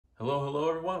Hello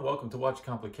everyone. Welcome to Watch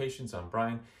Complications. I'm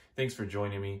Brian. Thanks for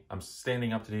joining me. I'm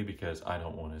standing up today because I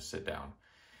don't want to sit down.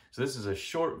 So this is a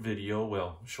short video.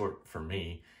 Well, short for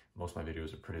me. Most of my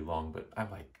videos are pretty long, but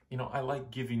I like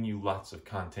giving you lots of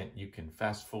content. You can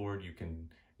fast forward, you can,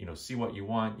 see what you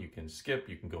want, you can skip,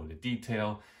 you can go into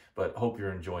detail, but hope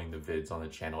you're enjoying the vids on the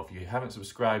channel. If you haven't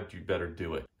subscribed, you better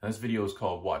do it. Now, this video is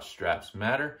called Watch Straps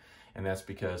Matter. And that's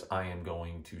because I am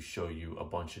going to show you a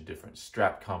bunch of different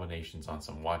strap combinations on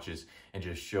some watches and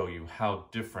just show you how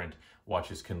different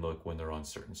watches can look when they're on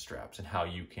certain straps and how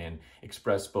you can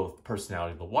express both the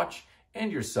personality of the watch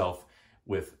and yourself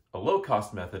with a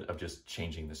low-cost method of just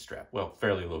changing the strap. Well,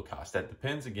 fairly low cost. That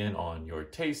depends again on your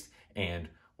taste and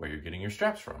where you're getting your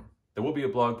straps from. There will be a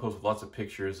blog post with lots of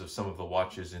pictures of some of the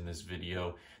watches in this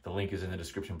video. The link is in the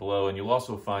description below, and you'll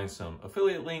also find some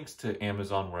affiliate links to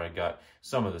Amazon where I got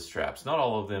some of the straps. Not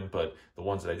all of them, but the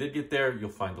ones that I did get there, you'll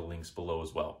find the links below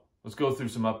as well. Let's go through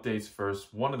some updates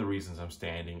first. One of the reasons I'm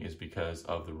standing is because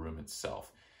of the room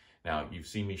itself. Now, you've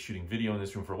seen me shooting video in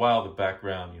this room for a while. The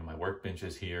background, my workbench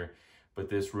is here, but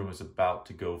this room is about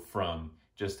to go from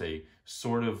just a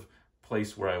sort of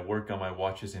place where I work on my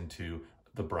watches into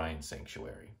the Brian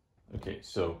Sanctuary. Okay,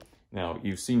 so now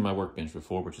you've seen my workbench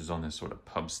before, which is on this sort of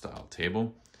pub style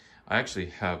table. I actually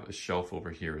have a shelf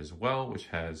over here as well, which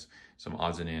has some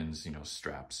odds and ends,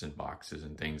 straps and boxes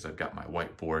and things. I've got my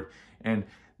whiteboard, and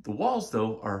the walls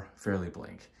though are fairly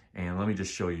blank. And let me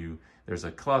just show you, there's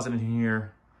a closet in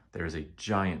here. There's a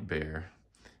giant bear.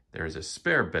 There's a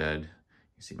spare bed.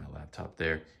 You see my laptop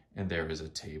there. And there is a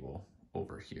table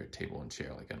over here, table and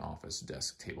chair, like an office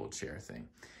desk table chair thing.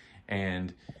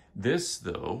 And this,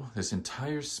 though, this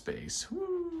entire space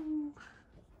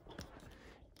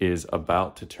is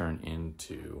about to turn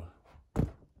into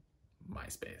my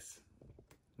space.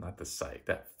 Not the site.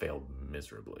 That failed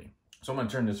miserably. So I'm going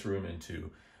to turn this room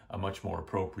into a much more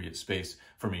appropriate space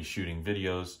for me shooting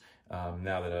videos.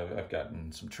 Now that I've gotten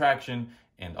some traction,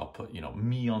 and I'll put,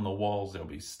 me on the walls. There'll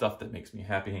be stuff that makes me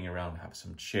happy hanging around. Have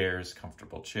some chairs,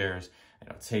 comfortable chairs,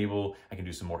 and a table. I can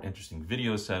do some more interesting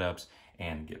video setups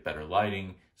and get better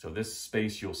lighting. So this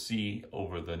space you'll see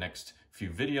over the next few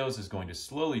videos is going to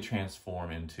slowly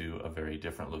transform into a very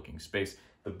different looking space.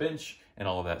 The bench and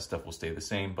all of that stuff will stay the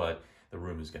same, but the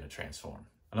room is going to transform.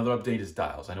 Another update is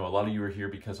dials. I know a lot of you are here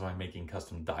because of my Making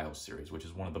Custom Dials series, which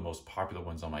is one of the most popular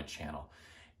ones on my channel.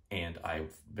 And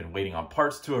I've been waiting on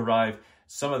parts to arrive.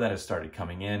 Some of that has started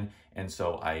coming in, and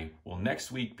so I will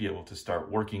next week be able to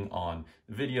start working on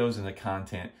the videos and the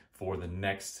content for the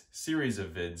next series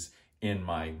of vids in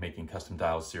my Making Custom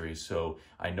Dials series. So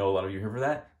I know a lot of you are here for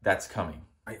that. That's coming.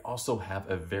 I also have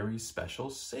a very special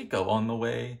Seiko on the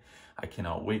way. I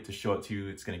cannot wait to show it to you.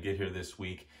 It's going to get here this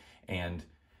week, and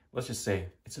let's just say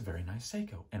it's a very nice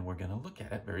Seiko, and we're going to look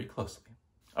at it very closely.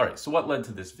 All right, so what led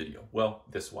to this video? Well,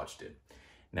 this watch did.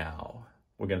 Now,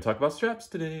 we're going to talk about straps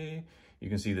today. You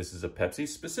can see this is a Pepsi.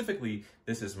 Specifically,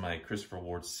 this is my Christopher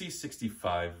Ward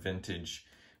C65 vintage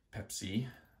Pepsi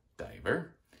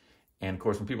diver. And of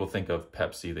course, when people think of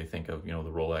Pepsi, they think of, the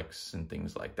Rolex and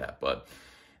things like that. But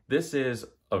this is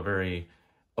a very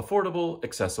affordable,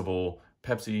 accessible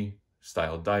Pepsi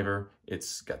style diver.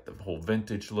 It's got the whole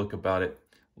vintage look about it.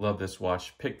 Love this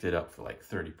watch. Picked it up for like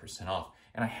 30% off.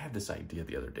 And I had this idea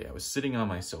the other day. I was sitting on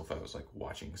my sofa. I was like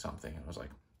watching something. And I was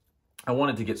like, I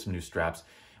wanted to get some new straps.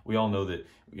 We all know that,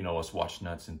 us watch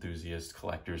nuts, enthusiasts,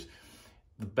 collectors,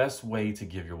 the best way to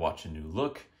give your watch a new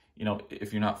look,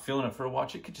 if you're not feeling it for a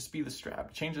watch, it could just be the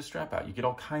strap. Change the strap out. You get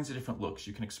all kinds of different looks.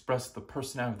 You can express the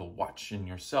personality of the watch in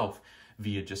yourself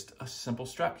via just a simple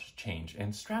strap change.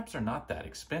 And straps are not that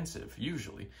expensive,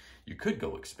 usually. You could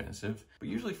go expensive, but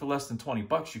usually for less than 20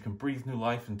 bucks, you can breathe new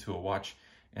life into a watch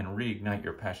and reignite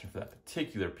your passion for that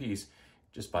particular piece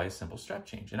just by a simple strap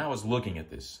change. And I was looking at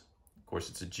this. Of course,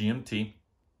 it's a GMT,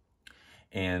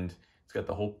 and it's got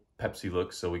the whole Pepsi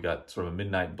look. So we got sort of a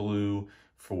midnight blue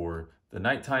for the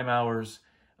nighttime hours,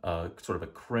 sort of a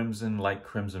crimson, light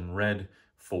crimson red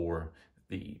for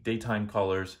the daytime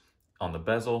colors. On the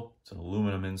bezel, it's an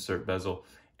aluminum insert bezel.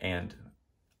 And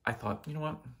I thought, you know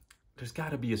what? There's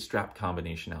got to be a strap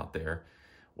combination out there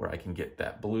where I can get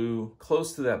that blue,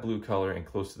 close to that blue color and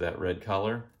close to that red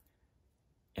color,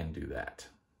 and do that.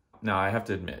 Now, I have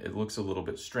to admit, it looks a little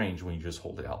bit strange when you just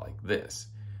hold it out like this.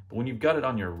 But when you've got it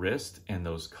on your wrist and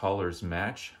those colors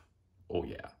match, oh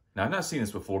yeah. Now, I've not seen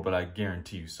this before, but I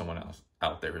guarantee you someone else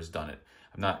out there has done it.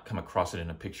 I've not come across it in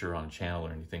a picture on a channel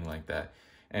or anything like that.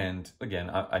 And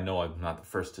again, I know I'm not the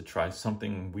first to try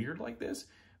something weird like this,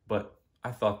 but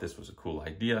I thought this was a cool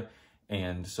idea.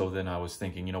 And so then I was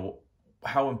thinking,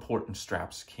 how important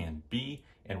straps can be,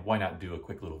 and why not do a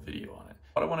quick little video on it.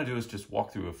 What I want to do is just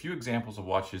walk through a few examples of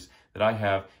watches that I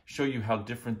have, show you how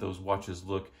different those watches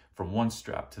look from one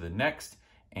strap to the next,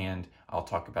 and I'll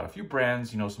talk about a few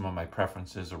brands, you know, some of my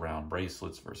preferences around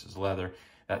bracelets versus leather,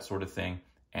 that sort of thing,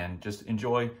 and just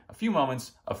enjoy a few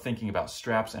moments of thinking about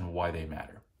straps and why they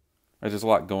matter. There's a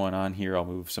lot going on here. I'll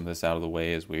move some of this out of the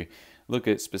way as we look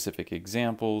at specific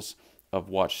examples of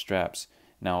watch straps.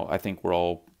 Now, I think we're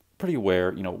all pretty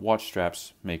aware, you know, watch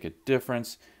straps make a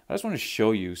difference. I just want to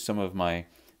show you some of my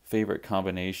favorite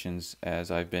combinations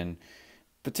as I've been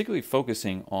particularly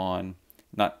focusing on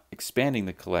not expanding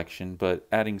the collection, but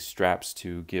adding straps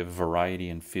to give variety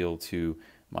and feel to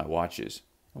my watches.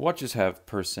 Watches have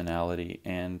personality,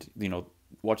 and, you know,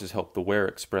 watches help the wearer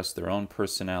express their own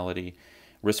personality.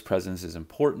 Wrist presence is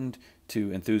important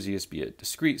to enthusiasts, be it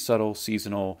discreet, subtle,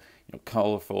 seasonal, you know,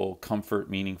 colorful, comfort,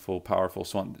 meaningful, powerful,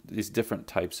 so on. These different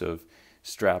types of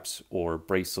straps or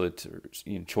bracelet or,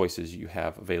 you know, choices you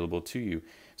have available to you.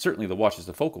 Certainly the watch is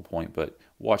the focal point, but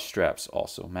watch straps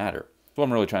also matter. What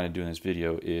I'm really trying to do in this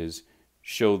video is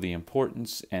show the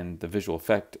importance and the visual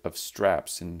effect of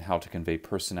straps and how to convey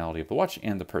personality of the watch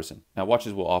and the person. Now,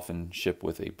 watches will often ship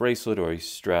with a bracelet or a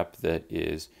strap that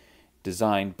is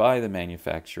designed by the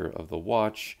manufacturer of the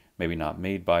watch, maybe not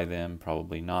made by them,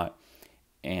 probably not,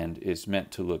 and is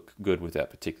meant to look good with that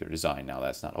particular design. Now,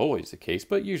 that's not always the case,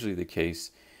 but usually the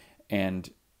case.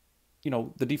 And, you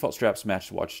know, the default straps match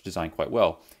the watch design quite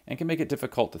well and can make it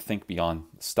difficult to think beyond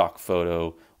the stock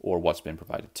photo or what's been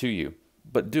provided to you.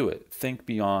 But do it. Think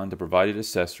beyond the provided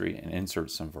accessory and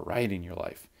insert some variety in your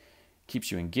life.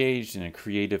 Keeps you engaged in a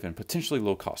creative and potentially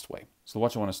low-cost way. So the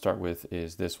watch I want to start with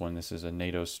is this one. This is a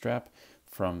NATO strap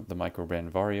from the micro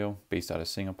brand Vario, based out of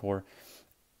Singapore.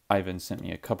 Ivan sent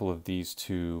me a couple of these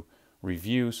to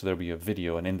review, so there'll be a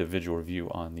video, an individual review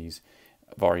on these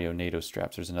Vario NATO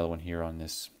straps. There's another one here on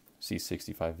this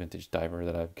C65 vintage diver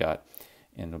that I've got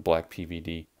in the black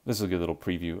PVD. This is a good little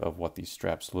preview of what these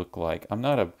straps look like. I'm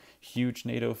not a huge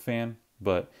NATO fan,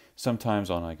 but sometimes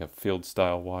on like a field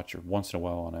style watch or once in a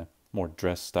while on a more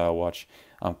dress style watch,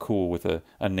 I'm cool with a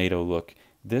NATO look.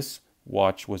 This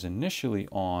watch was initially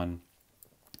on,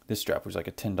 this strap was like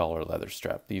a $10 leather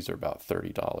strap. These are about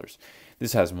 $30.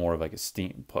 This has more of like a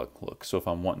steampunk look. So if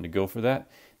I'm wanting to go for that,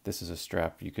 this is a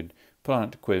strap you could put on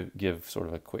it to give sort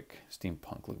of a quick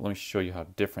steampunk look. Let me show you how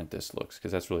different this looks,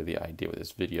 because that's really the idea with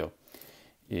this video,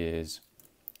 is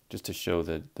just to show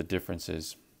the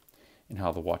differences in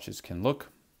how the watches can look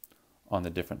on the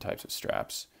different types of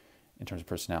straps in terms of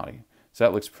personality. So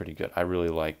that looks pretty good. I really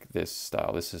like this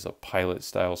style. This is a pilot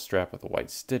style strap with the white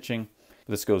stitching.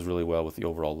 This goes really well with the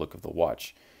overall look of the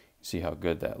watch. You see how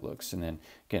good that looks. And then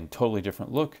again, totally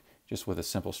different look, just with a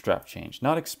simple strap change.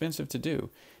 Not expensive to do,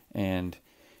 and,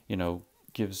 you know,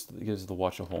 gives the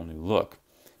watch a whole new look.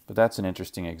 But that's an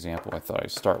interesting example I thought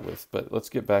I'd start with. But let's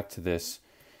get back to this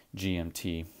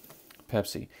GMT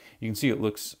Pepsi. You can see it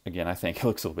looks, again, I think it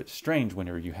looks a little bit strange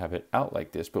whenever you have it out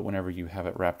like this, but whenever you have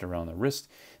it wrapped around the wrist,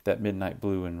 that midnight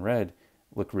blue and red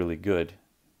look really good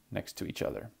next to each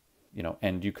other. You know,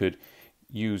 and you could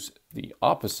use the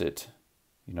opposite,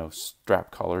 you know,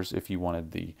 strap colors if you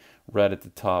wanted the red at the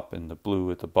top and the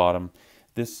blue at the bottom.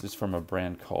 This is from a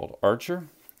brand called Archer.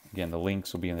 Again, the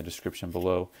links will be in the description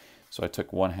below. So I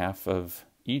took 1/2 of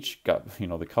each, got, you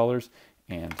know, the colors,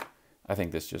 and I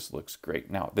think this just looks great.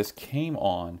 Now, this came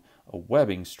on a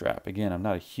webbing strap. Again, I'm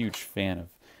not a huge fan of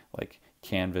like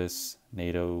canvas,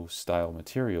 NATO style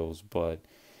materials, but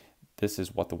this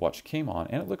is what the watch came on,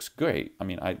 and it looks great. I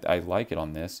mean, I like it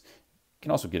on this. You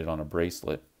can also get it on a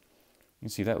bracelet. You can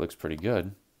see that looks pretty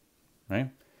good, right?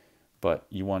 But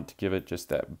you want to give it just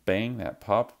that bang, that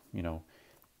pop, you know,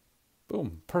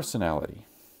 boom, personality.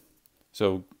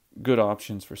 So good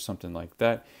options for something like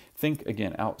that. Think,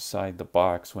 again, outside the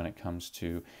box when it comes to,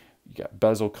 you got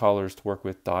bezel collars to work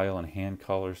with, dial and hand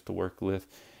collars to work with.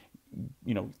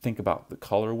 You know, think about the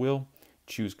color wheel.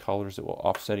 Choose colors that will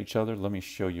offset each other. Let me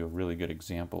show you a really good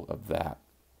example of that.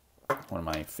 One of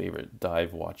my favorite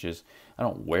dive watches. I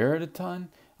don't wear it a ton.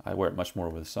 I wear it much more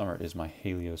over the summer. Is my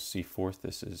Helios Seaforth.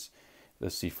 This is the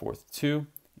Seaforth 2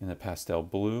 in the pastel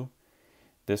blue.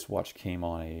 This watch came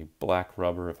on a black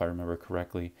rubber, if I remember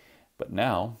correctly. But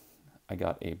now I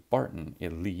got a Barton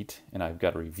Elite, and I've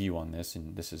got a review on this,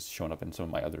 and this is shown up in some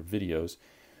of my other videos.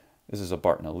 This is a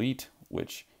Barton Elite,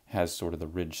 which has sort of the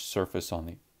ridged surface on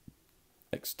the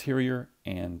exterior,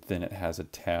 and then it has a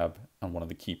tab on one of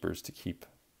the keepers to keep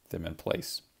them in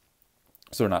place,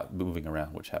 so they're not moving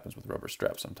around, which happens with rubber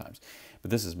straps sometimes.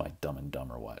 But this is my Dumb and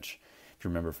Dumber watch. If you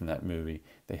remember from that movie,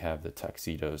 they have the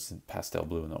tuxedos, the pastel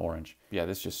blue and the orange. Yeah,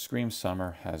 this just screams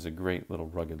summer, has a great little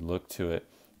rugged look to it,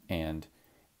 and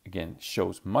again,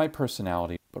 shows my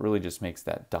personality. but really just makes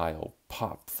that dial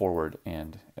pop forward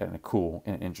and in a cool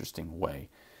and interesting way.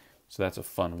 So that's a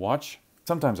fun watch.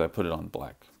 Sometimes I put it on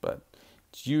black, but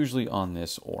it's usually on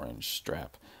this orange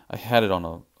strap. I had it on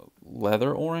a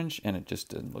leather orange and it just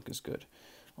didn't look as good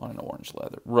on an orange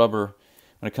leather. Rubber,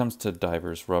 when it comes to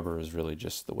divers, rubber is really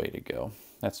just the way to go.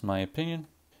 That's my opinion.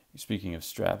 Speaking of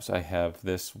straps, I have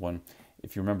this one.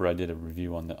 If you remember, I did a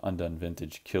review on the Undone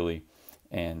Vintage Kili,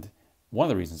 and one of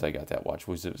the reasons I got that watch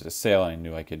was it was a sale and I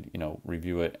knew I could,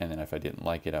 review it, and then if I didn't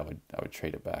like it, I would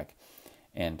trade it back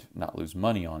and not lose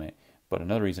money on it. But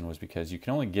another reason was because you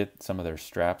can only get some of their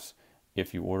straps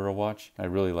if you order a watch. I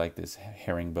really like this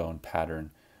herringbone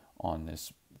pattern on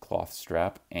this cloth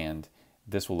strap, and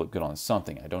this will look good on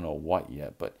something. I don't know what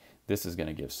yet, but this is going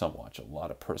to give some watch a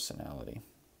lot of personality.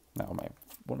 Now,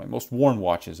 one of my most worn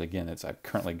watches, again, I've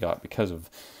currently got because of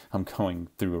I'm going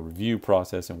through a review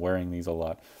process and wearing these a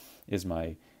lot, is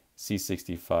my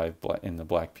C65 in the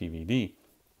black PVD.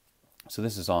 So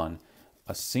this is on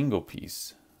a single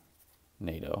piece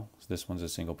NATO. So this one's a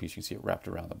single piece. You can see it wrapped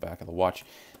around the back of the watch.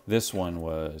 This one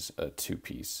was a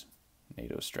two-piece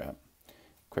NATO strap.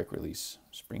 Quick release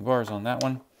spring bars on that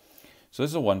one. So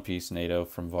this is a one-piece NATO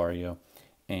from Vario,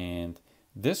 and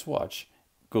this watch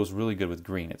goes really good with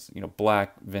green. It's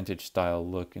black vintage style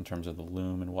look in terms of the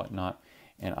lume and whatnot,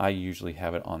 and I usually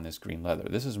have it on this green leather.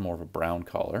 This is more of a brown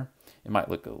color. It might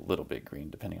look a little bit green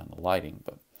depending on the lighting,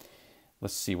 but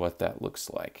let's see what that looks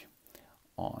like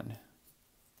on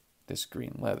this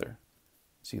green leather.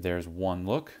 See, there's one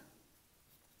look.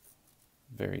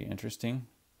 Very interesting.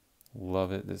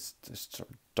 Love it. This sort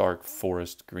of dark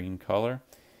forest green color,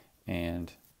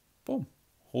 and boom,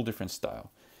 whole different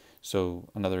style. So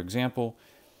another example,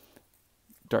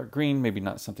 dark green, maybe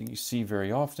not something you see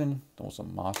very often, almost a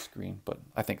moss green, but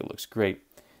I think it looks great.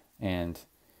 And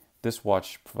this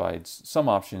watch provides some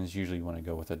options. Usually you want to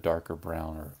go with a darker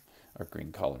brown or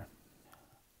green color.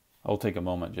 I'll take a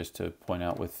moment just to point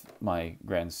out with my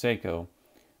Grand Seiko,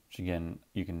 which again,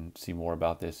 you can see more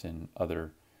about this in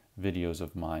other videos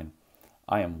of mine.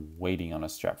 I am waiting on a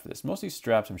strap for this. Most of these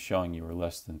straps I'm showing you are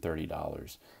less than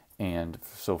 $30. And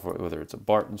so for whether it's a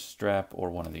Barton strap or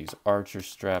one of these Archer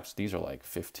straps, these are like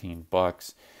 15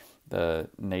 bucks. The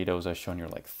NATOs I've shown you are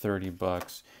like 30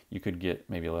 bucks. You could get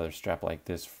maybe a leather strap like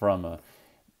this from a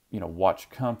watch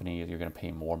company. You're going to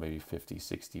pay more, maybe 50,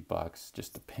 60 bucks.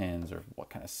 Just depends or what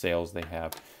kind of sales they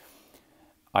have.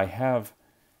 I have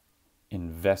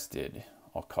invested,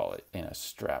 I'll call it, in a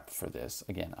strap for this.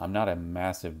 Again, I'm not a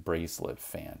massive bracelet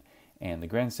fan, and the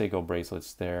Grand Seiko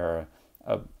bracelets, they're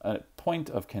a point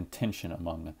of contention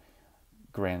among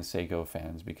Grand Seiko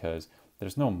fans because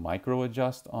there's no micro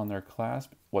adjust on their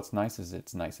clasp. What's nice is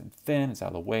it's nice and thin, it's out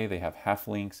of the way, they have half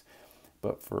links,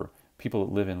 but for people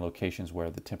that live in locations where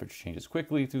the temperature changes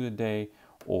quickly through the day,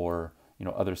 or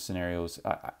other scenarios,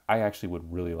 I actually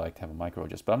would really like to have a micro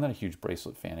adjust, but I'm not a huge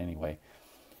bracelet fan anyway.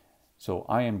 So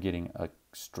I am getting a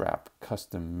strap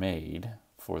custom made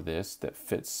for this that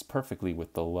fits perfectly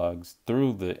with the lugs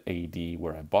through the AD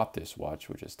where I bought this watch,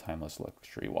 which is Timeless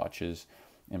Luxury Watches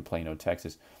in Plano,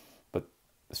 Texas. But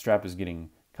the strap is getting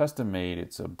custom made.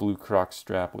 It's a blue croc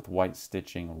strap with white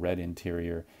stitching, red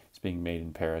interior. It's being made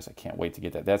in Paris. I can't wait to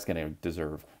get that. That's going to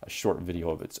deserve a short video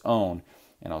of its own,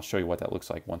 and I'll show you what that looks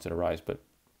like once it arrives. But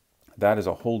that is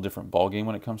a whole different ballgame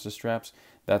when it comes to straps.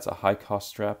 That's a high-cost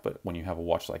strap, but when you have a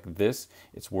watch like this,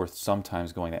 it's worth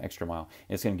sometimes going that extra mile.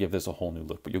 It's going to give this a whole new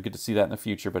look, but you'll get to see that in the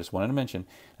future. But I just wanted to mention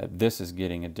that this is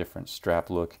getting a different strap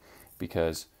look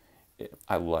because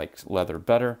I like leather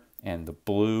better, and the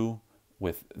blue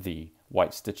with the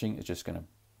white stitching is just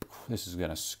this is going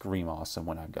to scream awesome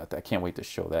when I've got that. I can't wait to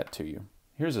show that to you.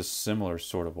 Here's a similar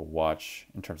sort of a watch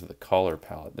in terms of the color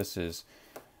palette. This is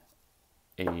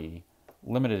a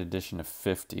limited edition of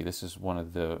 50. This is one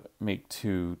of the Make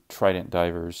 2 Trident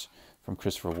divers from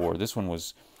Christopher Ward. This one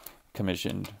was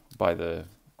commissioned by the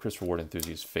Christopher Ward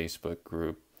Enthusiast Facebook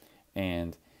group,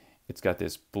 and it's got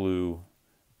this blue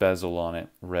bezel on it,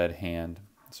 red hand,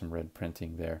 some red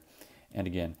printing there. And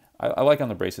again, I like on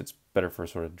the bracelets better for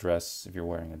sort of dress, if you're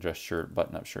wearing a dress shirt,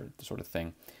 button-up shirt, sort of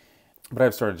thing. But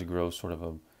I've started to grow sort of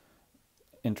a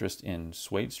interest in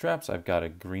suede straps. I've got a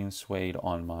green suede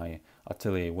on my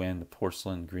Atelier Win, the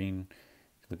porcelain green.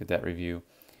 Look at that review.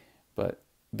 But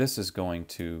this is going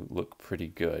to look pretty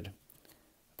good.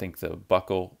 I think the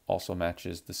buckle also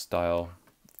matches the style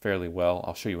fairly well.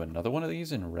 I'll show you another one of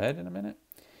these in red in a minute,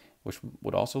 which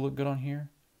would also look good on here.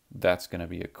 That's going to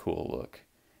be a cool look.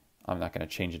 I'm not going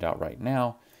to change it out right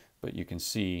now, but you can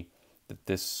see that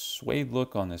this suede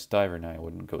look on this diver, now I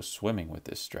wouldn't go swimming with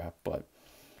this strap, but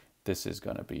this is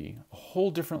going to be a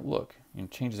whole different look. It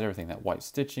changes everything. That white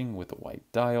stitching with the white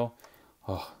dial.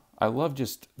 Oh, I love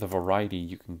just the variety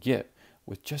you can get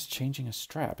with just changing a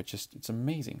strap. It's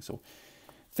amazing. So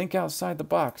think outside the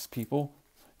box, people.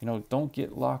 You know, don't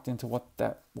get locked into what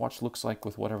that watch looks like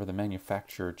with whatever the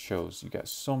manufacturer chose. You got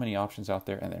so many options out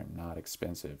there and they're not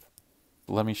expensive.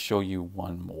 Let me show you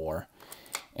one more,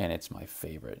 and it's my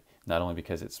favorite. Not only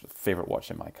because it's a favorite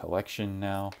watch in my collection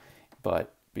now,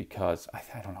 but because I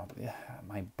don't know,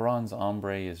 my bronze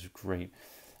ombre is great,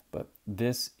 but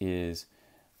this is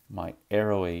my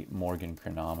Aero 8 Morgan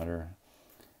chronometer.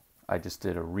 I just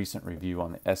did a recent review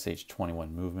on the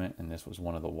SH21 movement, and this was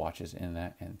one of the watches in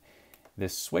that. And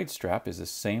this suede strap is the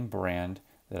same brand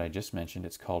that I just mentioned.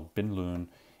 It's called Binlun.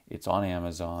 It's on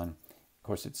Amazon. Of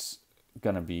course, it's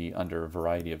going to be under a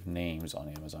variety of names on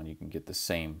Amazon. You can get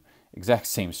the exact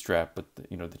same strap, but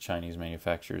the Chinese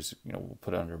manufacturers will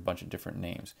put it under a bunch of different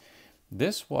names.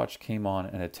 This watch came on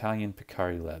an Italian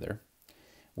Picari leather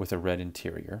with a red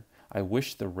interior. I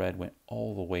wish the red went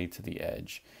all the way to the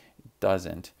edge. It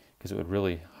doesn't, because it would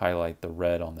really highlight the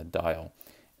red on the dial,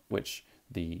 which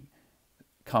the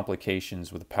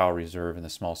complications with the power reserve and the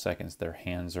small seconds, their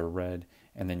hands are red,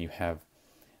 and then you have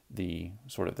the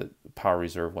sort of the power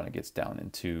reserve when it gets down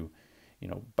into,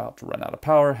 about to run out of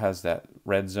power, has that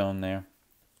red zone there.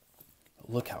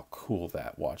 Look how cool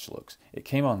that watch looks. It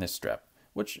came on this strap,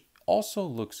 which also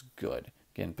looks good.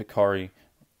 Again, Picari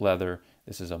leather.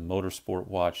 This is a motorsport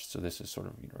watch, so this is sort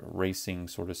of a racing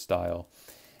sort of style,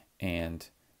 and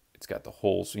it's got the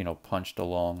holes punched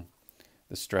along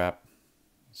the strap.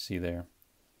 See there?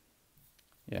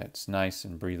 Yeah, it's nice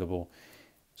and breathable.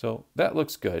 So that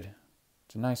looks good.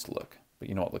 It's a nice look. But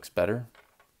you know what looks better?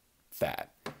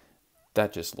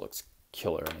 That just looks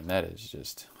killer. I mean, that is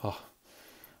just,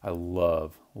 I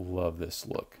love this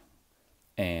look.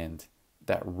 And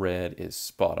that red is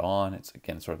spot on. It's,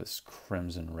 again, sort of this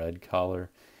crimson red color.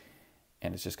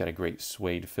 And it's just got a great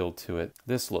suede feel to it.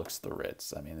 This looks the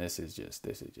Ritz. I mean, this is just,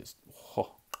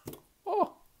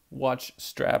 watch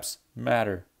straps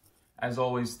matter. As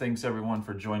always, thanks everyone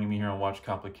for joining me here on Watch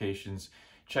Complications.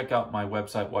 Check out my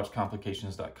website,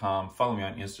 watchcomplications.com. Follow me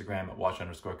on Instagram at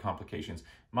watch_complications.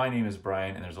 My name is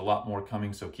Brian, and there's a lot more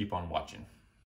coming, so keep on watching.